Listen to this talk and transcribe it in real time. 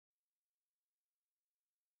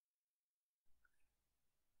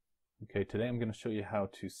Okay, today I'm going to show you how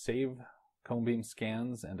to save conebeam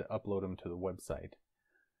scans and to upload them to the website.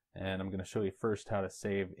 And I'm going to show you first how to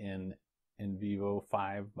save in Invivo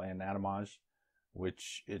 5 by At.I,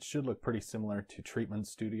 which it should look pretty similar to Treatment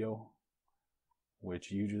Studio,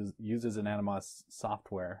 which uses an At.I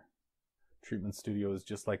software. Treatment Studio is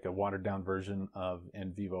just like a watered down version of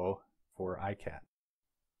Invivo for iCat.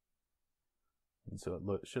 And so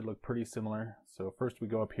it should look pretty similar. So first we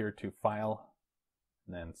go up here to File,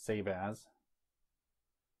 and then Save As.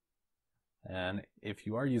 And if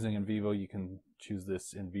you are using Invivo, you can choose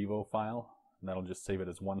this Invivo file, and that'll just save it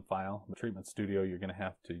as one file. The Treatment Studio, you're going to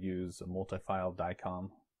have to use a multi-file DICOM.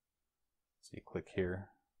 So you click here.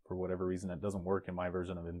 For whatever reason, it doesn't work in my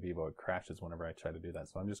version of Invivo. It crashes whenever I try to do that.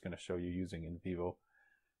 So I'm just going to show you using Invivo.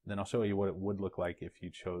 Then I'll show you what it would look like if you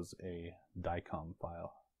chose a DICOM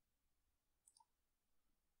file.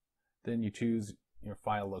 Then you choose your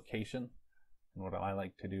file location. And what I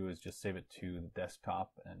like to do is just save it to the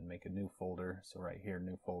desktop and make a new folder. So right here,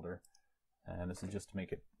 new folder. And this is just to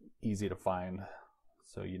make it easy to find.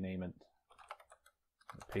 So you name it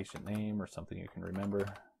the patient name or something you can remember.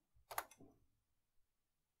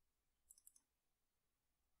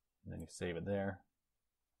 And then you save it there.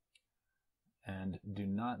 And do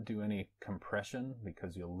not do any compression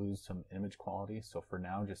because you'll lose some image quality. So for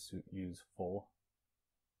now, just use full.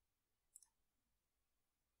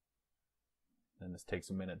 Then this takes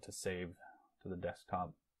a minute to save to the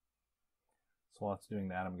desktop. So while it's doing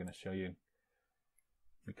that, I'm going to show you,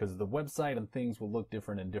 because the website and things will look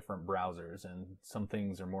different in different browsers, and some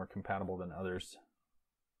things are more compatible than others.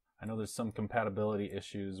 I know there's some compatibility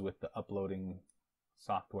issues with the uploading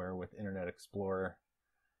software with Internet Explorer,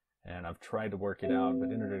 and I've tried to work it out, but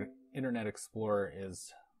Internet Explorer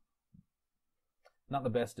is not the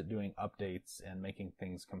best at doing updates and making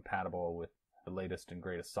things compatible with the latest and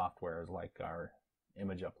greatest softwares like our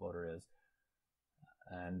image uploader is.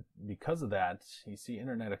 And because of that, you see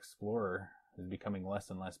Internet Explorer is becoming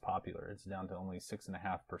less and less popular. It's down to only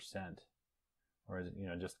 6.5%. Whereas,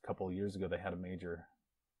 just a couple of years ago, they had a major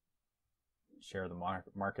share of the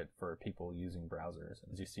market for people using browsers.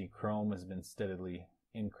 As you see, Chrome has been steadily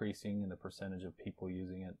increasing in the percentage of people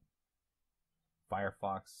using it.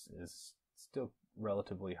 Firefox is still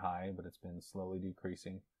relatively high, but it's been slowly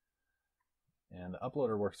decreasing. And the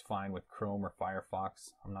uploader works fine with Chrome or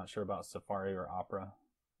Firefox. I'm not sure about Safari or Opera.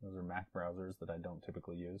 Those are Mac browsers that I don't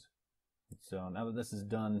typically use. So now that this is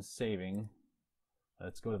done saving,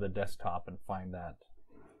 let's go to the desktop and find that.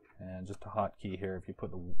 And just a hotkey here, if you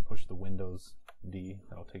push the Windows D,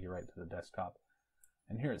 that'll take you right to the desktop.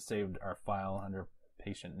 And here it saved our file under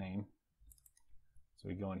patient name. So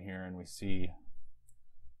we go in here and we see,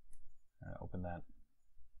 open that.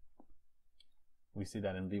 We see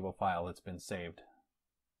that Invivo file that's been saved.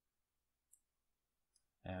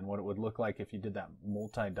 And what it would look like if you did that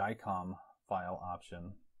multi-DICOM file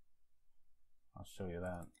option, I'll show you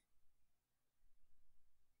that.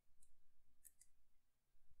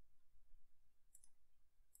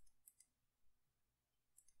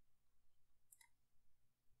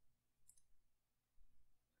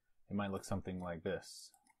 It might look something like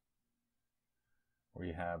this, where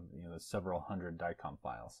you have several hundred DICOM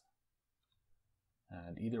files.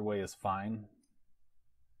 And either way is fine.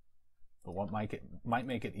 But what might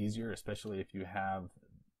make it easier, especially if you have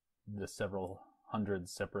the several hundred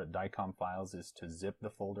separate DICOM files, is to zip the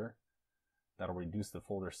folder. That'll reduce the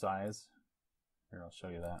folder size. Here, I'll show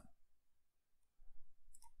you that.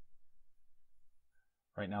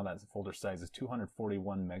 Right now that folder size is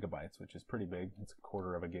 241 megabytes, which is pretty big. It's a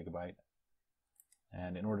quarter of a gigabyte.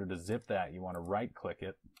 And in order to zip that, you want to right-click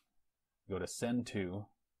it, go to Send To,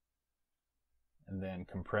 and then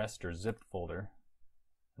compressed or zipped folder.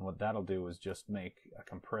 And what that'll do is just make a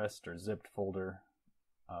compressed or zipped folder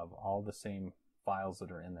of all the same files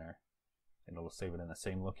that are in there. And it'll save it in the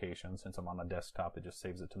same location. Since I'm on a desktop, it just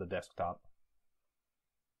saves it to the desktop.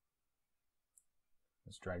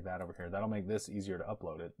 Let's drag that over here. That'll make this easier to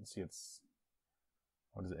upload it. See, it's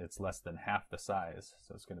less than half the size,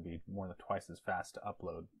 so it's going to be more than twice as fast to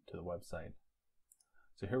upload to the website.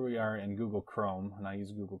 So here we are in Google Chrome, and I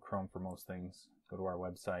use Google Chrome for most things. Go to our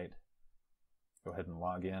website, go ahead and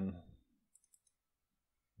log in.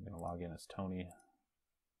 I'm going to log in as Tony.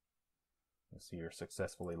 You'll see you're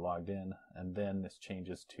successfully logged in, and then this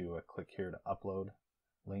changes to a click here to upload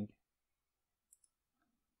link.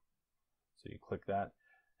 So you click that,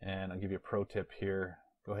 and I'll give you a pro tip here.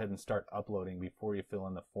 Go ahead and start uploading before you fill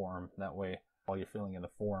in the form. That way, while you're filling in the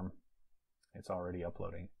form, it's already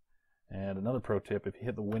uploading. And another pro tip, if you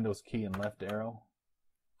hit the Windows key and left arrow,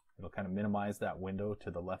 it'll kind of minimize that window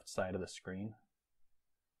to the left side of the screen.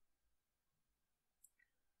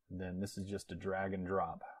 Then this is just a drag and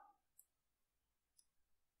drop.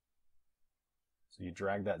 So you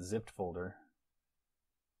drag that zipped folder,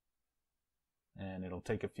 and it'll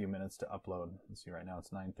take a few minutes to upload. Let's see, right now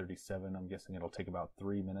it's 9:37. I'm guessing it'll take about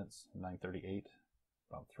 3 minutes, 9:38,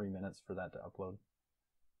 about 3 minutes for that to upload.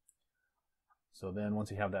 So then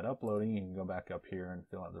once you have that uploading, you can go back up here and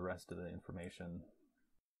fill out the rest of the information.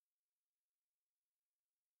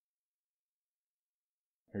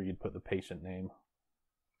 Here you'd put the patient name,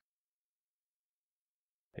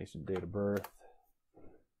 patient date of birth.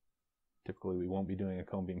 Typically we won't be doing a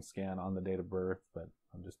conebeam scan on the date of birth, but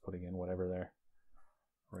I'm just putting in whatever there.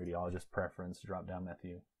 Radiologist preference, drop down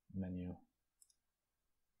menu.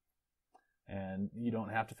 And you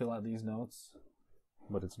don't have to fill out these notes,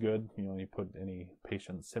 but it's good. You put any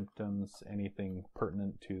patient symptoms, anything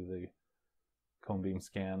pertinent to the conebeam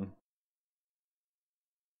scan.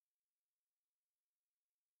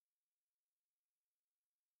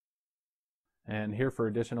 And here for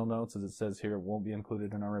additional notes, as it says here, it won't be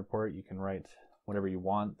included in our report. You can write whatever you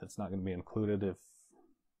want that's not going to be included if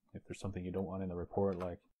there's something you don't want in the report,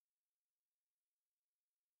 like,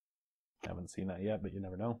 haven't seen that yet, but you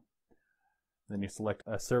never know. Then you select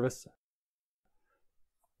a service.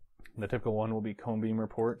 The typical one will be conebeam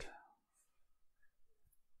report,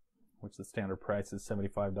 which the standard price is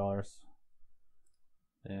 $75.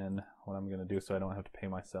 And what I'm going to do so I don't have to pay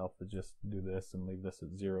myself is just do this and leave this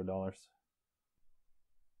at $0.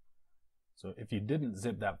 So if you didn't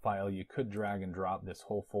zip that file, you could drag and drop this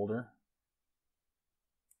whole folder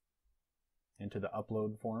into the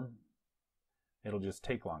upload form. It'll just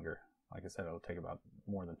take longer. Like I said, it'll take about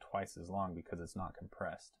more than twice as long because it's not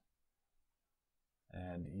compressed.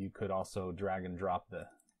 And you could also drag and drop the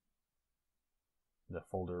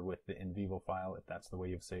folder with the Invivo file if that's the way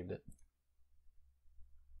you've saved it.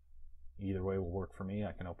 Either way will work for me.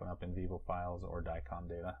 I can open up Invivo files or DICOM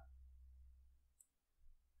data.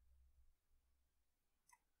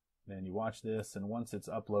 Then you watch this, and once it's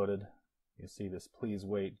uploaded, you see this please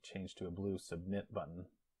wait change to a blue submit button.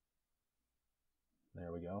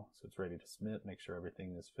 There we go. So it's ready to submit. Make sure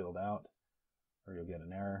everything is filled out or you'll get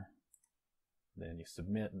an error. Then you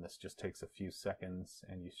submit, and this just takes a few seconds,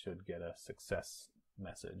 and you should get a success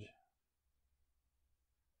message.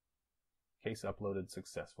 Case uploaded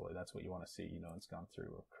successfully. That's what you want to see. You know it's gone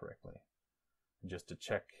through correctly. And just to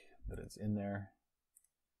check that it's in there,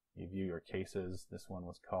 you view your cases. This one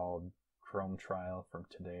was called Chrome Trial from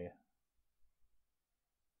today.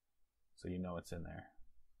 So you know it's in there.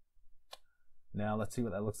 Now let's see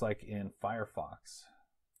what that looks like in Firefox.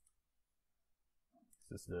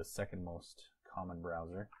 This is the second most common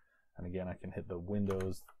browser. And again, I can hit the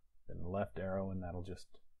Windows and the left arrow, and that'll just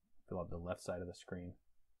fill up the left side of the screen.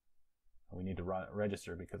 And we need to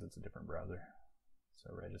register because it's a different browser.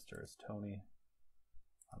 So register as Tony.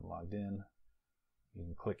 I'm logged in. You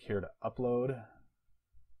can click here to upload,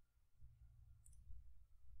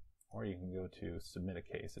 or you can go to submit a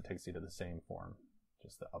case. It takes you to the same form,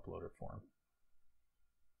 just the uploader form.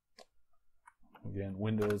 Again,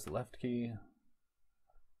 Windows left key.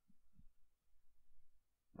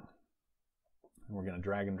 And we're going to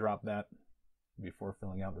drag and drop that before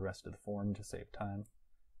filling out the rest of the form to save time.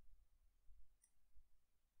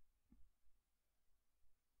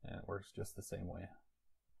 And it works just the same way.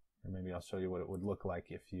 Or maybe I'll show you what it would look like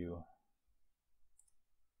if you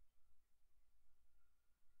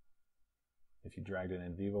dragged an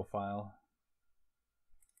Invivo file.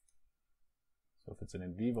 So if it's an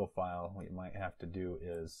Invivo file, what you might have to do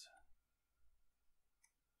is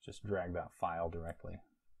just drag that file directly.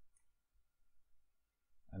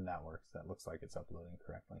 And that works. That looks like it's uploading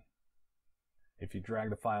correctly. If you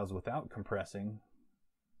drag the files without compressing,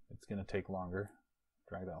 it's going to take longer.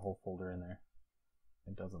 Drag that whole folder in there.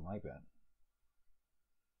 It doesn't like that.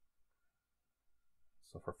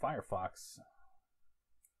 So for Firefox,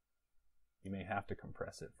 you may have to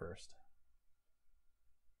compress it first.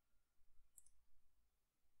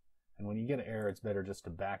 And when you get an error, it's better just to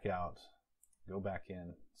back out, go back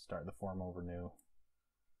in, start the form over new.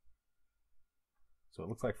 So it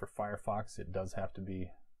looks like for Firefox, it does have to be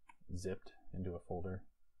zipped into a folder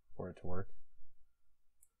for it to work.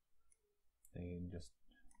 Then you can just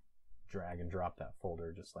drag and drop that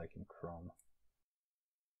folder just like in Chrome.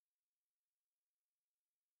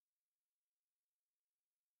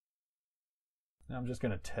 Now I'm just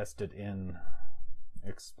going to test it in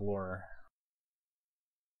Explorer.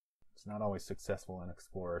 It's not always successful in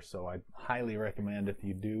Explorer, so I highly recommend, if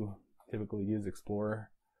you do typically use Explorer,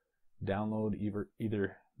 download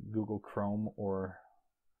either Google Chrome or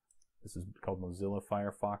this is called Mozilla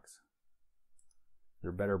Firefox.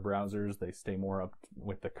 They're better browsers. They stay more up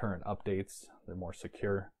with the current updates. They're more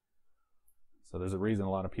secure. So there's a reason a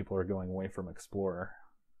lot of people are going away from Explorer,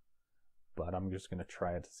 but I'm just going to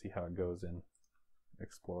try it to see how it goes in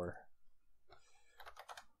Explorer.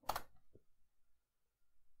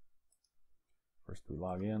 First we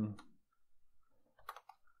log in.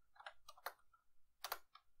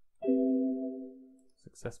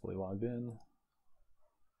 Successfully logged in.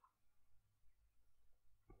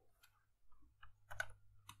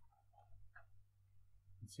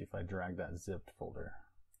 Let's see if I drag that zipped folder.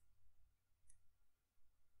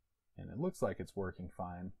 And it looks like it's working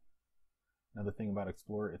fine. Another thing about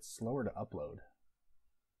Explorer, it's slower to upload.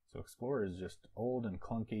 So Explorer is just old and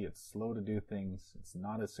clunky, it's slow to do things, it's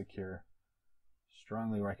not as secure.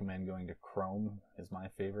 Strongly recommend going to Chrome is my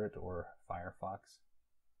favorite, or Firefox.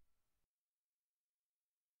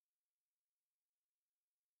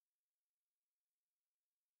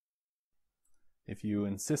 If you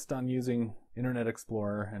insist on using Internet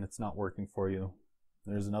Explorer and it's not working for you,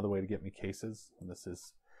 there's another way to get me cases. And this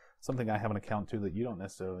is something I have an account to that you don't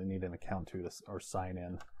necessarily need an account to or sign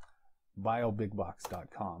in.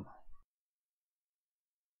 biobigbox.com.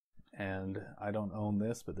 And I don't own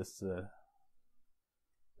this, but this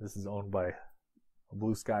is owned by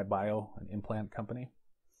Blue Sky Bio, an implant company.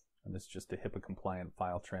 And this is just a HIPAA compliant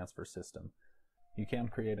file transfer system. You can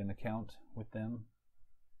create an account with them.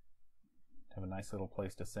 Have a nice little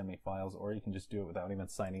place to send me files, or you can just do it without even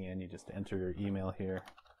signing in. You just enter your email here.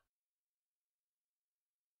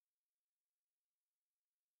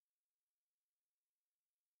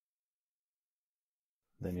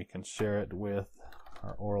 Then you can share it with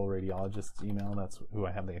our oral radiologist's email. That's who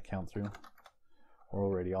I have the account through.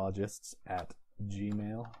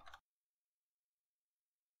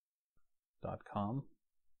 oralradiologists@gmail.com.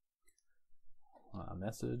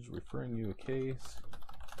 Message referring you a case.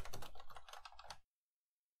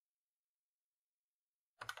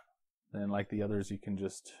 Then, like the others, you can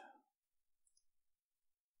just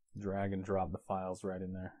drag and drop the files right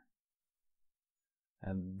in there.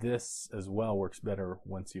 And this as well works better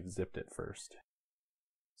once you've zipped it first.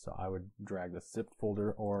 So I would drag the zipped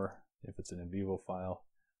folder, or if it's an Invivo file,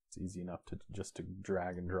 it's easy enough to just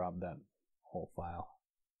drag and drop that whole file.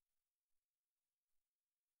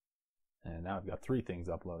 And now I've got 3 things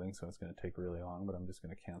uploading, so it's going to take really long, but I'm just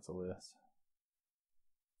going to cancel this.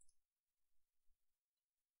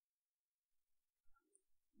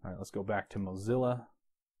 All right, let's go back to Mozilla.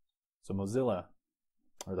 So Mozilla,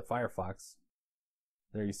 or the Firefox,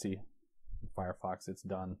 there you see Firefox, it's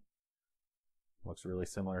done. Looks really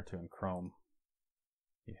similar to in Chrome.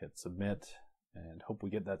 You hit submit and hope we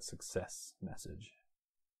get that success message.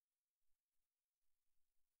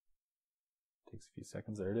 Takes a few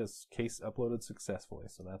seconds. There it is. Case uploaded successfully.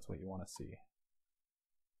 So that's what you want to see.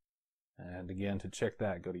 And again, to check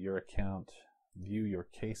that, go to your account, view your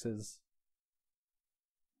cases.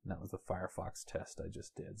 And that was the Firefox test I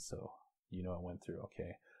just did. So you know it went through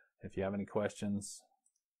okay. If you have any questions,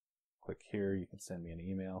 click here. You can send me an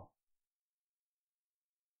email.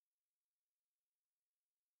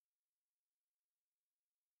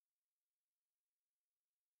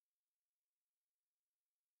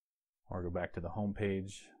 Or go back to the home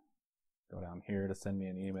page, go down here to send me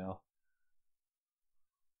an email.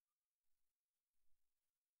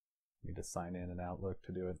 You need to sign in Outlook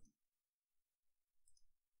to do it.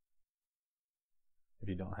 If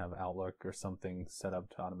you don't have Outlook or something set up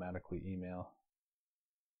to automatically email,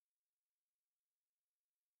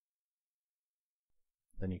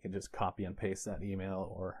 then you can just copy and paste that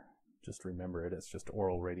email, or just remember it. It's just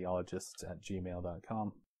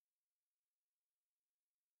oralradiologists@gmail.com.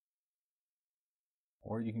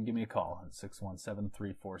 Or you can give me a call at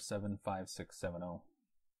 617-347-5670.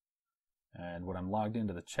 And when I'm logged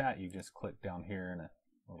into the chat, you just click down here and a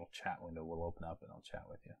little chat window will open up and I'll chat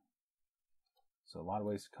with you. So a lot of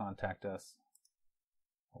ways to contact us,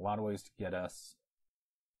 a lot of ways to get us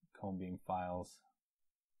conebeam files.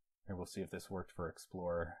 Here we'll see if this worked for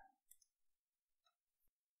Explorer.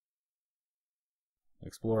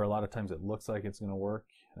 Explorer, a lot of times it looks like it's going to work.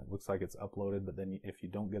 It looks like it's uploaded, but then if you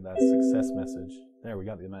don't get that success message, there we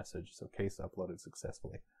got the message. So case uploaded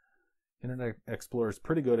successfully. Internet Explorer is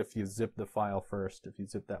pretty good if you zip the file first. If you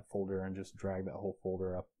zip that folder and just drag that whole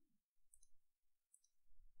folder up.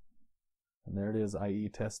 And there it is, IE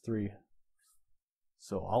test 3.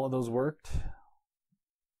 So all of those worked.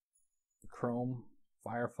 Chrome,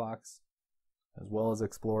 Firefox, as well as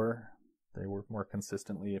Explorer. They work more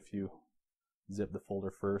consistently if you zip the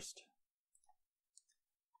folder first.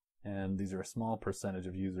 And these are a small percentage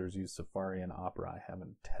of users use Safari and Opera. I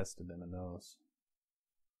haven't tested them in those.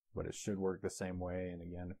 But it should work the same way, and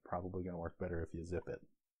again, probably going to work better if you zip it.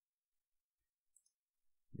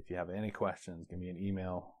 If you have any questions, give me an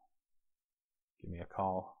email. give me a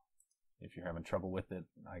call. If you're having trouble with it,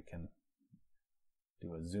 I can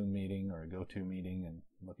do a Zoom meeting or a GoTo meeting and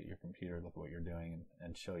look at your computer, look at what you're doing,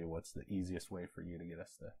 and show you what's the easiest way for you to get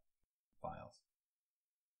us the files.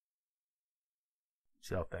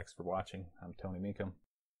 So thanks for watching. I'm Tony Meekum.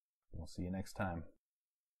 We'll see you next time.